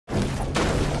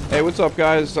Hey, what's up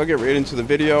guys? I'll get right into the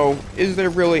video. Is there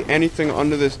really anything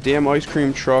under this damn ice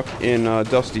cream truck in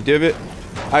Dusty Divot?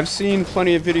 I've seen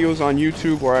plenty of videos on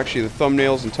YouTube, or actually the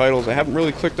thumbnails and titles. I haven't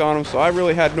really clicked on them, so I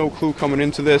really had no clue coming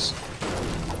into this.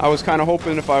 I was kind of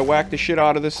hoping if I whacked the shit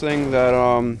out of this thing that,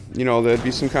 you know, there'd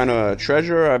be some kind of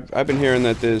treasure. I've been hearing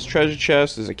that there's treasure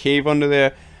chests, there's a cave under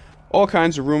there. All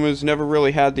kinds of rumors. Never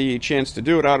really had the chance to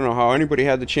do it. I don't know how anybody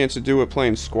had the chance to do it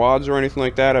playing squads or anything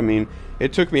like that. I mean,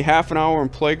 it took me half an hour in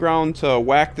Playground to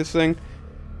whack this thing.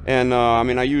 And, I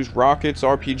mean, I used rockets,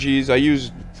 RPGs, I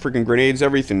used freaking grenades,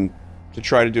 everything to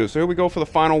try to do it. So here we go for the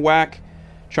final whack.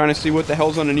 Trying to see what the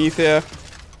hell's underneath there.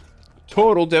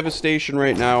 Total devastation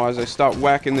right now as I start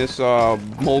whacking this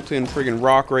molten friggin'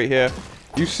 rock right here.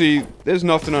 You see, there's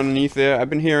nothing underneath there. I've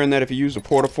been hearing that if you use a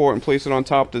porta-fort and place it on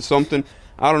top, there's something.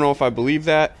 I don't know if I believe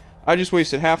that. I just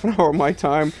wasted half an hour of my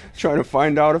time trying to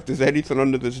find out if there's anything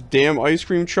under this damn ice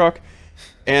cream truck.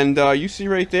 And you see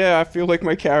right there, I feel like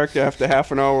my character after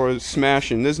half an hour of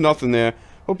smashing. There's nothing there.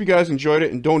 Hope you guys enjoyed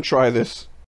it, and don't try this.